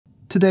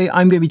Today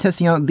I'm going to be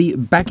testing out the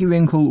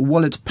Baggywrinkle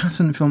wallet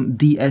pattern from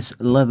DS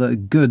Leather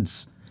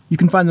Goods. You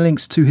can find the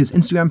links to his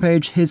Instagram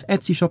page, his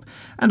Etsy shop,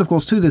 and of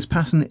course to this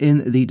pattern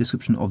in the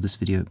description of this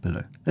video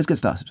below. Let's get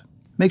started.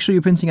 Make sure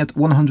you're printing at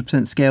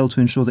 100% scale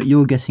to ensure that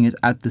you're getting it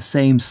at the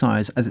same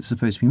size as it's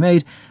supposed to be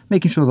made,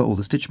 making sure that all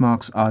the stitch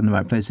marks are in the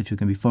right place if you're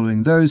going to be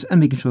following those, and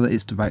making sure that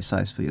it's the right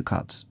size for your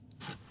cards.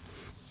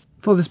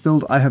 For this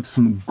build, I have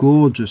some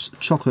gorgeous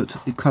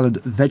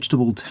chocolate-coloured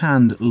vegetable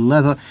tanned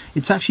leather.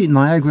 It's actually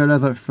Niagara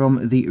leather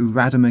from the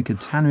Rademacher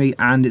tannery,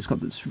 and it's got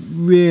this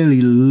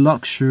really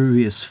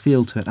luxurious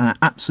feel to it, and I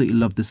absolutely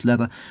love this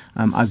leather.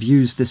 I've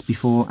used this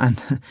before,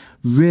 and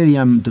really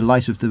am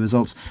delighted with the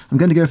results. I'm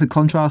going to go for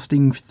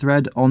contrasting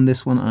thread on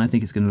this one, and I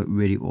think it's going to look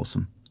really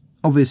awesome.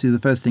 Obviously, the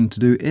first thing to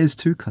do is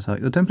to cut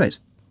out your template.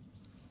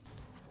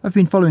 I've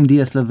been following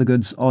DS Leather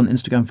Goods on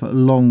Instagram for a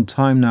long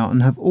time now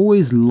and have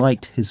always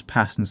liked his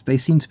patterns. They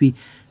seem to be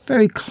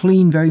very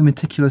clean, very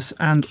meticulous,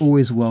 and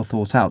always well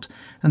thought out.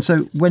 And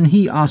so when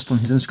he asked on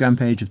his Instagram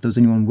page if there was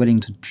anyone willing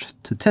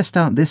to test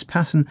out this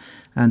pattern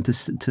and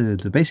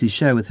to basically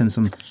share with him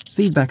some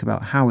feedback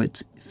about how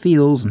it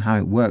feels and how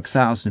it works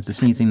out and if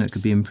there's anything that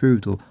could be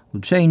improved or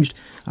changed,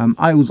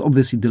 I was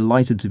obviously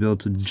delighted to be able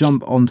to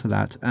jump onto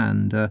that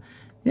and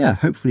yeah,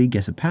 hopefully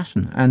get a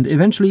pattern. And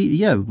eventually,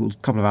 yeah, a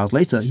couple of hours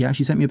later, he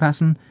actually sent me a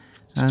pattern,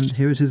 and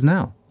here it is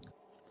now.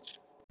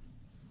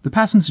 The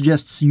pattern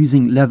suggests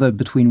using leather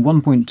between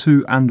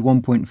 1.2 and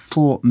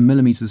 1.4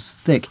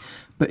 millimeters thick,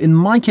 but in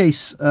my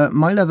case,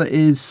 my leather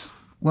is,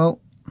 well,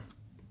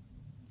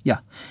 yeah,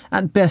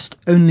 at best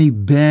only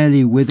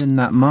barely within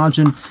that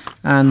margin,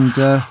 and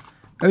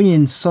only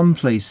in some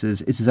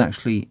places it is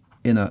actually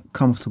in a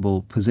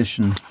comfortable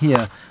position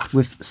here,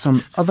 with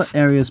some other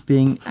areas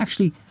being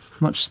actually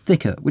much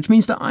thicker, which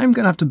means that I'm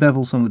going to have to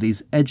bevel some of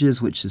these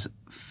edges, which is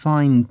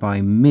fine by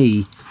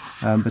me,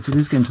 but it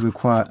is going to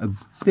require a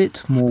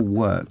bit more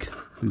work.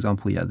 For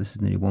example, yeah, this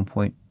is nearly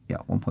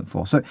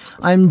 1.4. So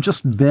I'm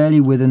just barely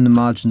within the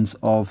margins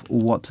of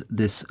what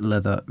this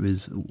leather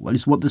is, well, at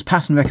least what this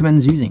pattern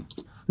recommends using.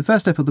 The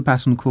first step of the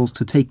pattern calls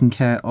to taking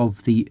care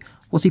of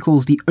what he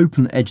calls the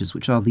open edges,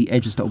 which are the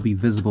edges that will be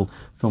visible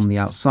from the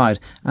outside.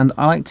 And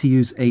I like to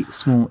use a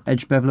small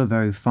edge beveler,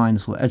 very fine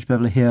little edge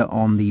beveler here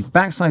on the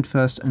back side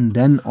first and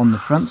then on the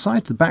front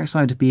side. The back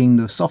side being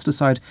the softer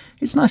side.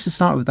 It's nice to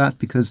start with that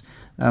because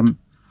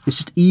it's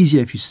just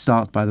easier if you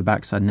start by the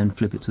back side and then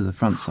flip it to the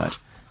front side.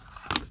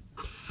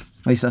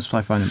 At least that's what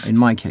I find in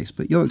my case,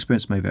 but your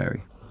experience may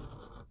vary.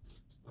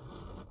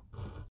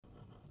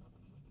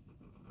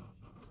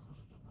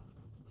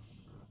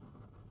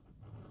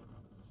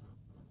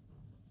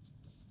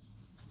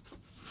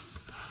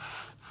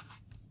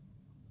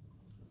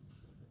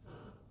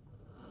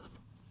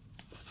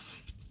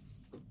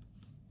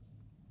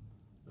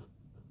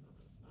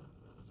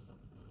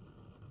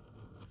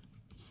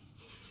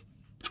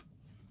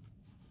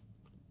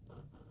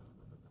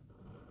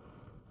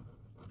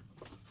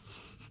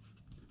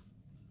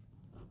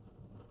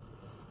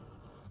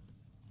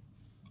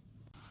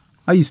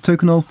 I use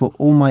Tokonol for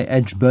all my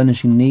edge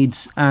burnishing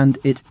needs, and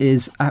it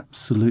is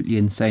absolutely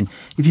insane.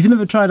 If you've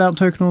never tried out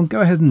Tokonol,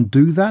 go ahead and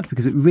do that,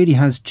 because it really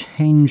has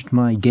changed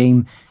my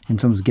game in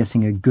terms of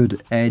getting a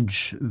good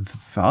edge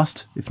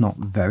fast, if not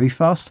very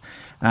fast.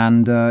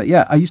 And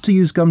yeah, I used to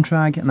use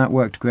Gumtrag, and that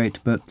worked great,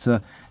 but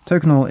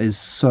Tokonol is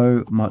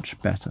so much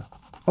better.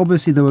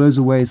 Obviously, there are loads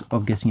of ways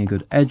of getting a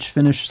good edge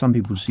finish. Some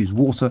people just use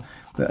water.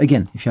 But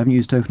again, if you haven't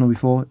used Tokonol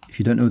before, if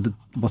you don't know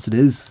what it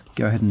is,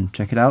 go ahead and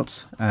check it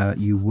out.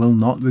 You will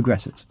not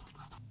regret it.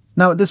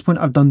 Now, at this point,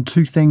 I've done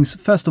two things.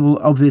 First of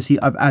all, obviously,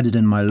 I've added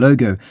in my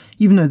logo.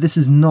 Even though this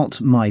is not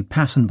my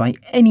pattern by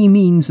any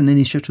means in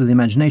any stretch of the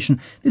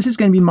imagination, this is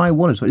going to be my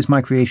wallet, or it's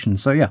my creation.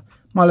 So yeah,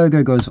 my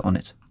logo goes on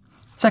it.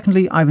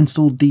 Secondly, I've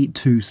installed the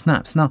two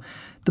snaps. Now,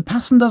 the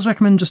pattern does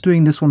recommend just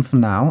doing this one for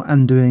now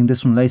and doing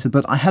this one later,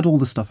 but I had all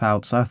the stuff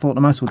out, so I thought I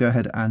might as well go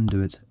ahead and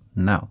do it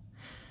now.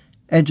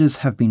 Edges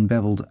have been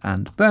beveled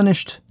and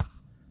burnished.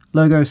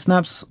 Logo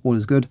snaps, all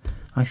is good.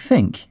 I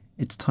think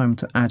it's time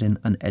to add in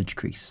an edge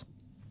crease.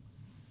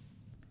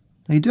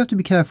 Now, you do have to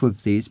be careful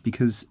with these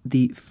because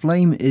the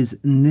flame is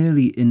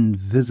nearly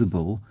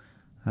invisible,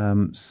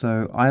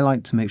 so I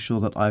like to make sure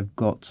that I've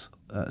got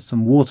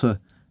some water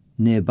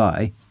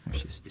nearby.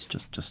 Actually, it's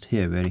just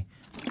here really,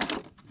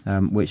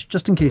 which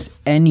just in case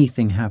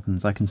anything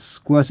happens, I can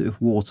squirt it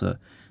with water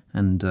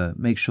and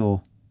make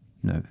sure,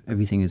 you know,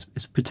 everything is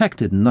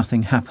protected and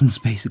nothing happens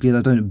basically, that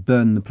I don't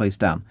burn the place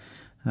down.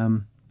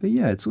 But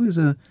yeah, it's always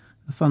a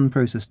fun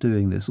process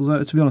doing this,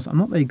 although to be honest I'm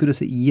not very good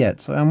at it yet,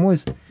 so I'm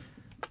always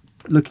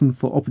looking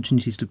for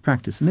opportunities to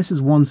practice, and this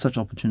is one such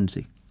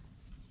opportunity.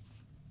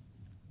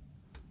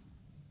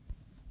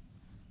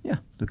 Yeah,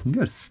 looking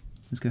good.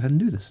 Let's go ahead and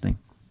do this thing.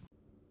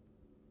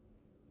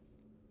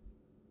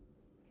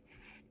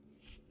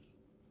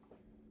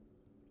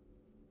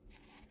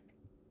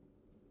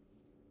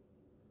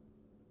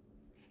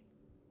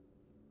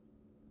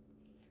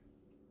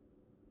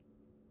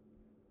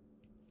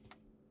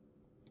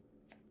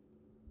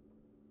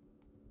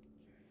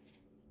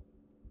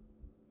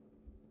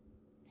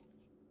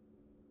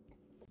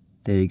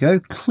 There you go.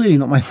 Clearly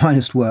not my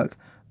finest work,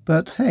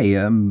 but hey,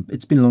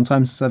 it's been a long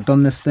time since I've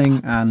done this thing,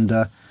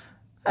 and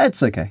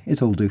it's okay.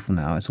 It's all do for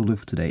now. It's all do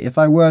for today. If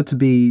I were to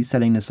be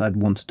selling this, I'd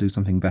want to do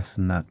something better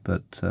than that.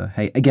 But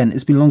hey, again,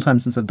 it's been a long time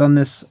since I've done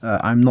this.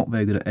 I'm not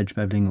very good at edge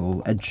beveling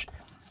or edge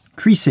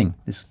creasing.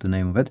 This is the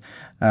name of it.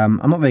 I'm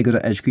not very good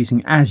at edge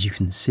creasing, as you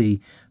can see.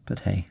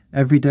 But hey,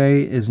 every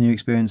day is a new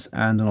experience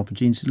and an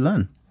opportunity to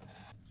learn.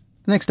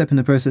 The next step in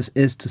the process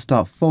is to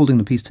start folding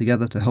the piece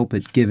together to help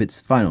it give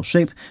its final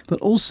shape, but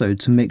also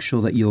to make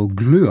sure that your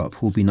glue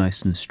up will be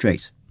nice and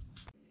straight.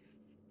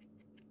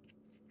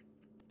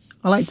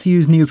 I like to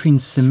use neoprene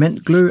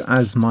cement glue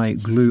as my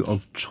glue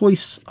of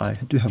choice. I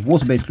do have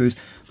water-based glues,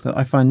 but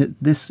I find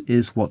that this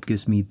is what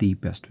gives me the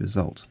best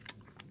result.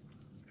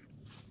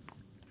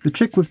 The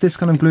trick with this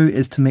kind of glue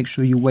is to make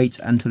sure you wait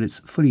until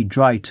it's fully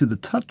dry to the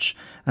touch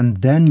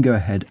and then go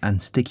ahead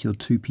and stick your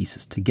two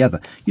pieces together.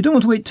 You don't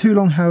want to wait too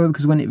long, however,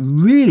 because when it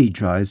really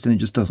dries, then it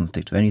just doesn't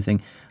stick to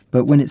anything.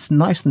 But when it's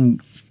nice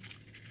and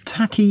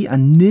tacky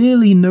and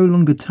nearly no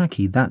longer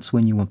tacky, that's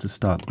when you want to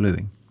start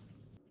gluing.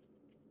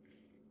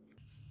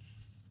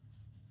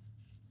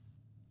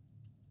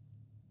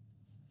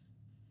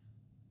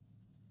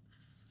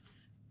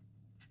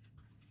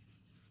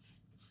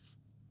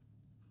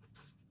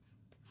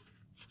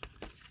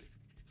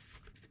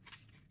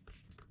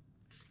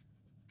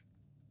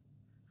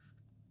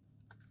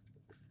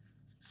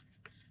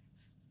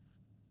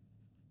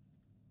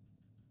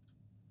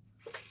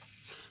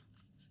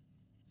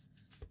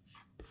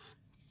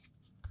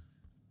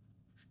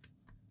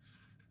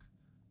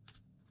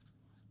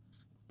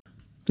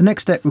 The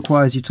next step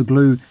requires you to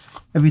glue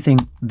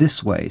everything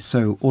this way,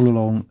 so all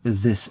along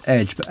this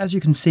edge. But as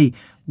you can see,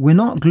 we're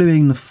not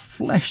gluing the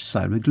flesh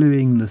side, we're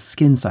gluing the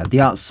skin side,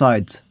 the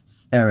outside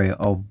area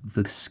of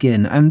the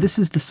skin. And this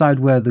is the side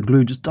where the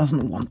glue just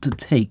doesn't want to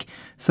take.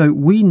 So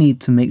we need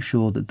to make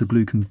sure that the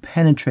glue can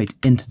penetrate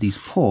into these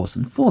pores.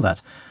 And for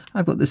that,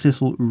 I've got this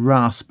little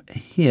rasp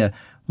here,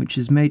 which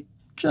is made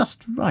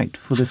just right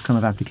for this kind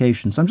of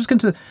application. So I'm just going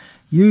to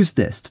use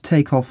this to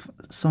take off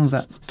some of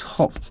that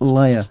top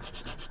layer.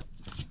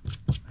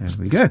 There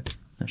we go.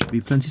 That should be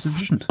plenty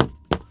sufficient.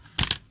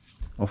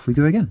 Off we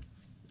go again.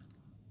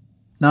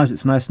 Now as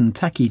it's nice and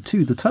tacky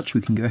to the touch,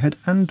 we can go ahead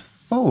and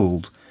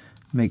fold.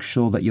 Make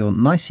sure that you're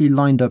nicely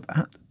lined up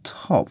at the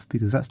top,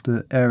 because that's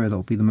the area that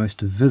will be the most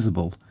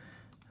visible.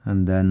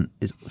 And then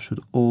it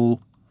should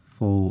all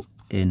fall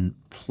in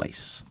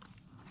place.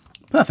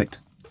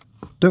 Perfect.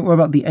 Don't worry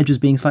about the edges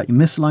being slightly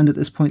misaligned at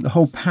this point. The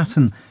whole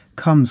pattern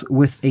comes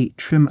with a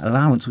trim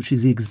allowance, which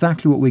is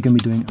exactly what we're going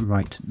to be doing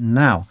right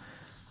now.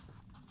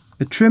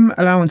 A trim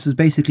allowance is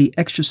basically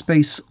extra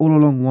space all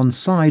along one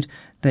side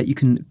that you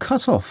can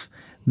cut off,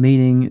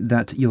 meaning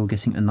that you're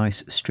getting a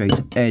nice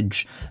straight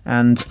edge.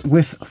 And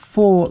with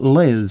 4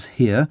 layers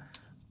here,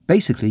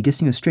 basically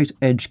getting a straight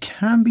edge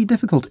can be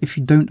difficult if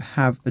you don't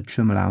have a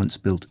trim allowance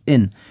built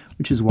in,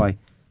 which is why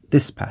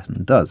this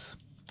pattern does.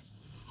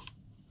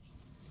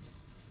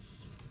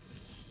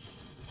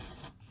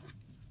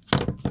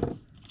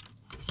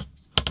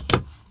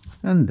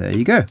 And there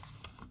you go,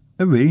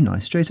 a really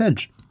nice straight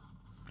edge.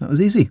 That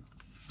was easy.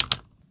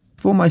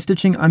 For my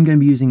stitching, I'm going to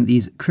be using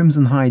these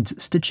Crimson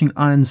Hides stitching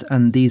irons,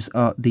 and these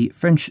are the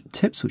French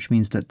tips, which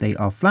means that they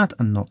are flat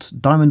and not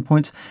diamond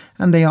points,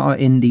 and they are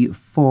in the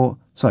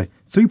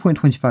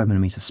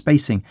 3.25mm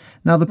spacing.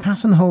 Now the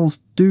pattern holes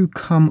do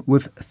come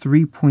with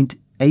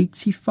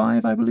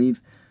 3.85, I believe.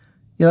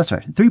 Yeah, that's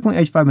right,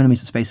 3.85mm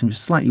spacing,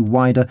 just slightly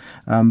wider,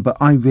 but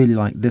I really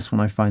like this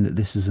one. I find that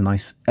this is a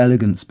nice,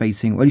 elegant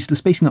spacing, or at least the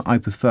spacing that I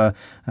prefer.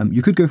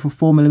 You could go for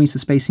 4mm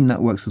spacing,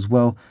 that works as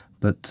well.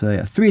 But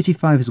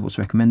 385 is what's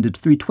recommended.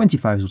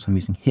 325 is what I'm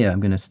using here.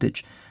 I'm going to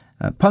stitch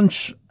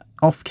punch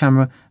off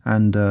camera,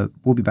 and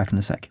we'll be back in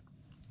a sec.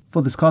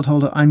 For this card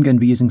holder, I'm going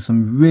to be using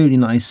some really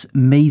nice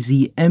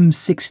Maisie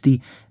M60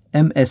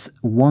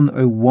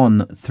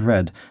 MS101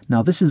 thread.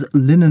 Now this is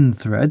linen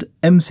thread.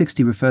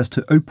 M60 refers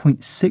to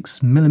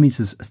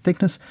 0.6mm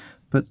thickness,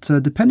 but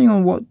depending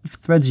on what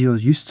threads you're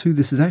used to,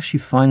 this is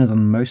actually finer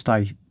than most,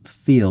 I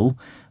feel.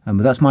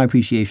 But that's my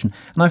appreciation.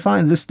 And I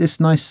find this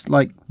nice,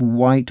 like,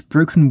 white,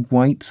 broken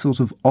white,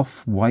 sort of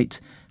off-white,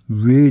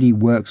 really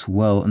works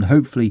well, and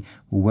hopefully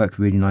will work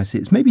really nicely.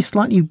 It's maybe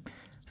slightly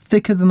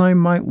thicker than I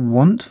might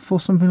want for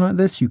something like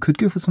this. You could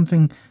go for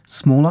something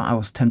smaller. I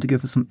was tempted to go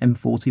for some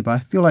M40, but I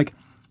feel like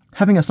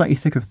having a slightly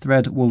thicker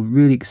thread will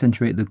really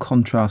accentuate the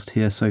contrast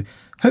here. So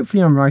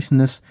hopefully I'm right in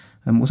this.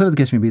 Whatever the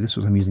case may be, this is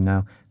what I'm using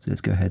now. So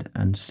let's go ahead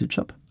and stitch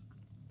up.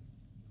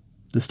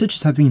 The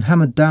stitches have been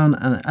hammered down,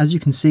 and as you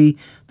can see,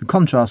 the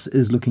contrast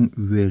is looking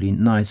really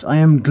nice. I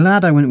am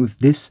glad I went with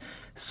this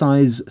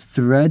size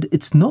thread.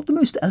 It's not the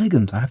most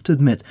elegant, I have to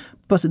admit,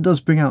 but it does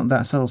bring out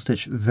that saddle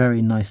stitch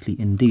very nicely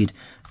indeed.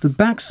 The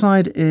back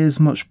side is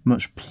much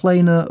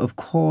plainer, of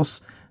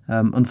course.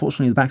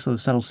 Unfortunately, the backside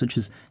of saddle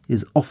stitches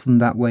is often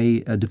that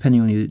way,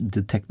 depending on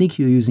the technique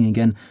you're using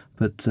again.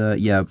 But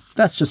yeah,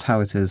 that's just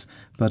how it is.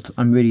 But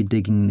I'm really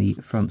digging the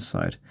front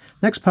side.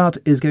 Next part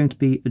is going to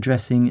be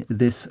addressing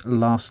this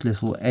last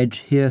little edge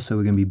here. So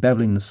we're going to be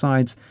beveling the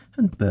sides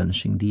and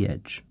burnishing the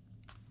edge.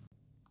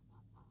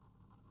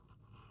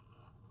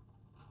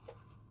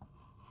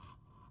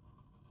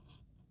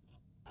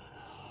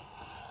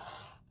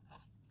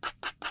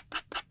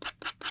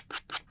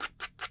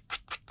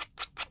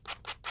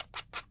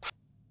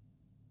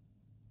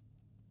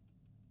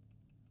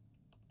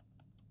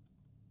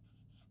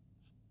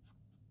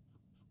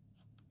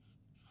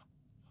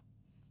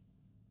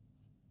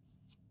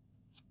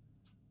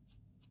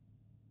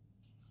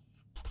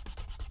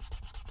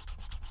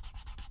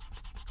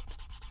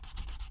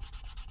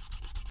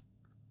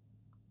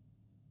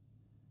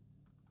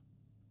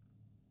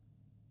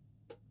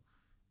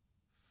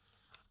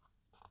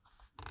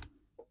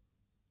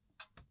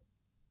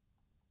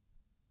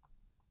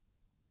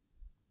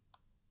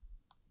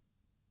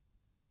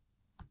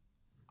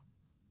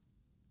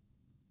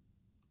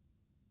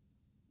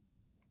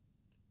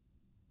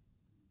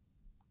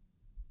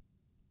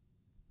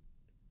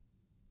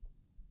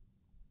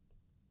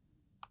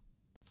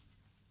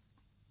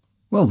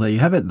 Well, there you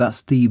have it.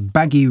 That's the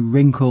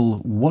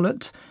Baggywrinkle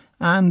wallet,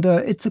 and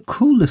it's a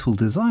cool little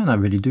design. I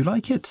really do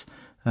like it.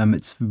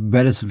 It's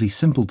relatively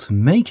simple to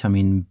make. I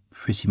mean,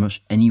 pretty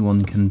much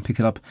anyone can pick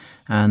it up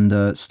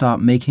and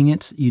start making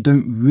it. You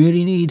don't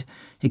really need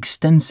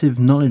extensive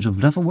knowledge of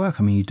leatherwork.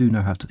 I mean, you do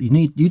know how to.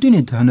 You do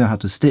need to know how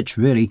to stitch,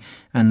 really,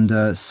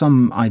 and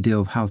some idea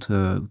of how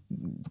to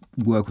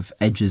work with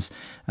edges.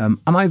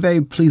 Am I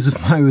very pleased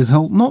with my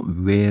result? Not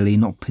really,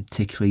 not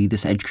particularly.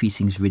 This edge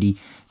creasing is really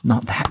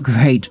not that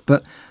great,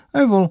 but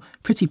overall,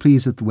 pretty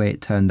pleased with the way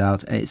it turned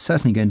out. It's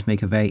certainly going to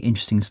make a very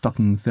interesting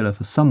stocking filler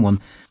for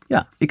someone.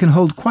 Yeah, it can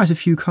hold quite a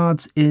few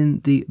cards in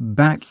the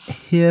back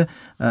here,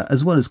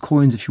 as well as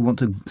coins if you want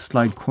to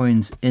slide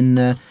coins in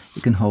there.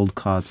 It can hold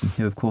cards in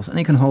here, of course, and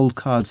it can hold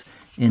cards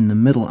in the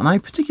middle. And I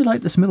particularly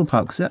like this middle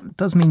part because that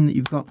does mean that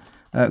you've got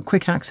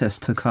quick access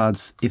to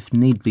cards if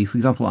need be. For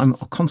example, I'm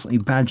constantly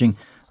badging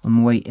on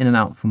my way in and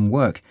out from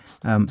work,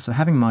 so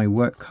having my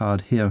work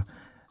card here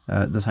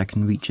that I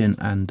can reach in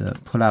and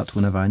pull out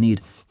whenever I need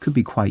could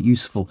be quite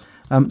useful.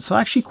 So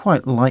I actually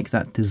quite like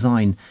that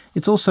design.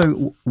 It's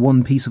also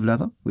one piece of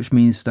leather, which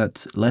means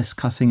that less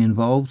cutting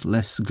involved,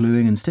 less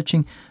gluing and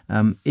stitching.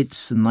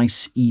 It's a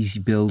nice, easy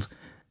build.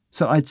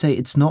 So I'd say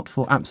it's not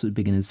for absolute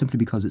beginners, simply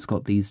because it's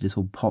got these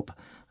little pop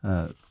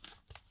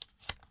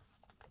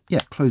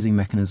closing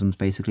mechanisms,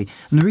 basically.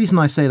 And the reason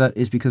I say that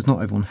is because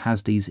not everyone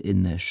has these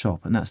in their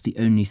shop, and that's the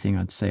only thing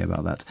I'd say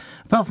about that.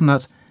 Apart from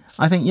that,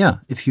 I think, yeah,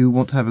 if you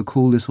want to have a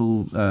cool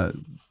little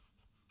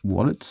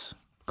wallet,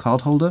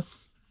 card holder,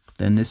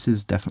 then this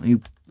is definitely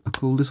a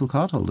cool little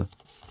card holder.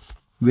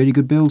 Really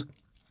good build,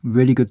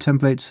 really good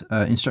template,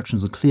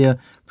 instructions are clear,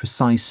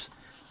 precise.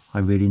 I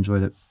really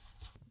enjoyed it.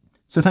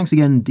 So thanks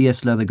again,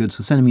 DS Leather Goods,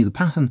 for sending me the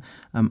pattern,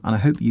 and I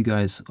hope you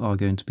guys are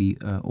going to be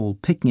all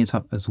picking it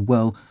up as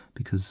well,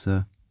 because,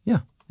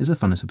 yeah, it's a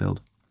fun little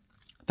build.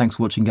 Thanks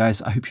for watching,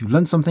 guys. I hope you've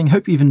learned something,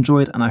 hope you've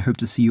enjoyed, and I hope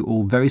to see you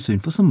all very soon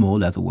for some more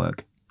leather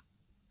work.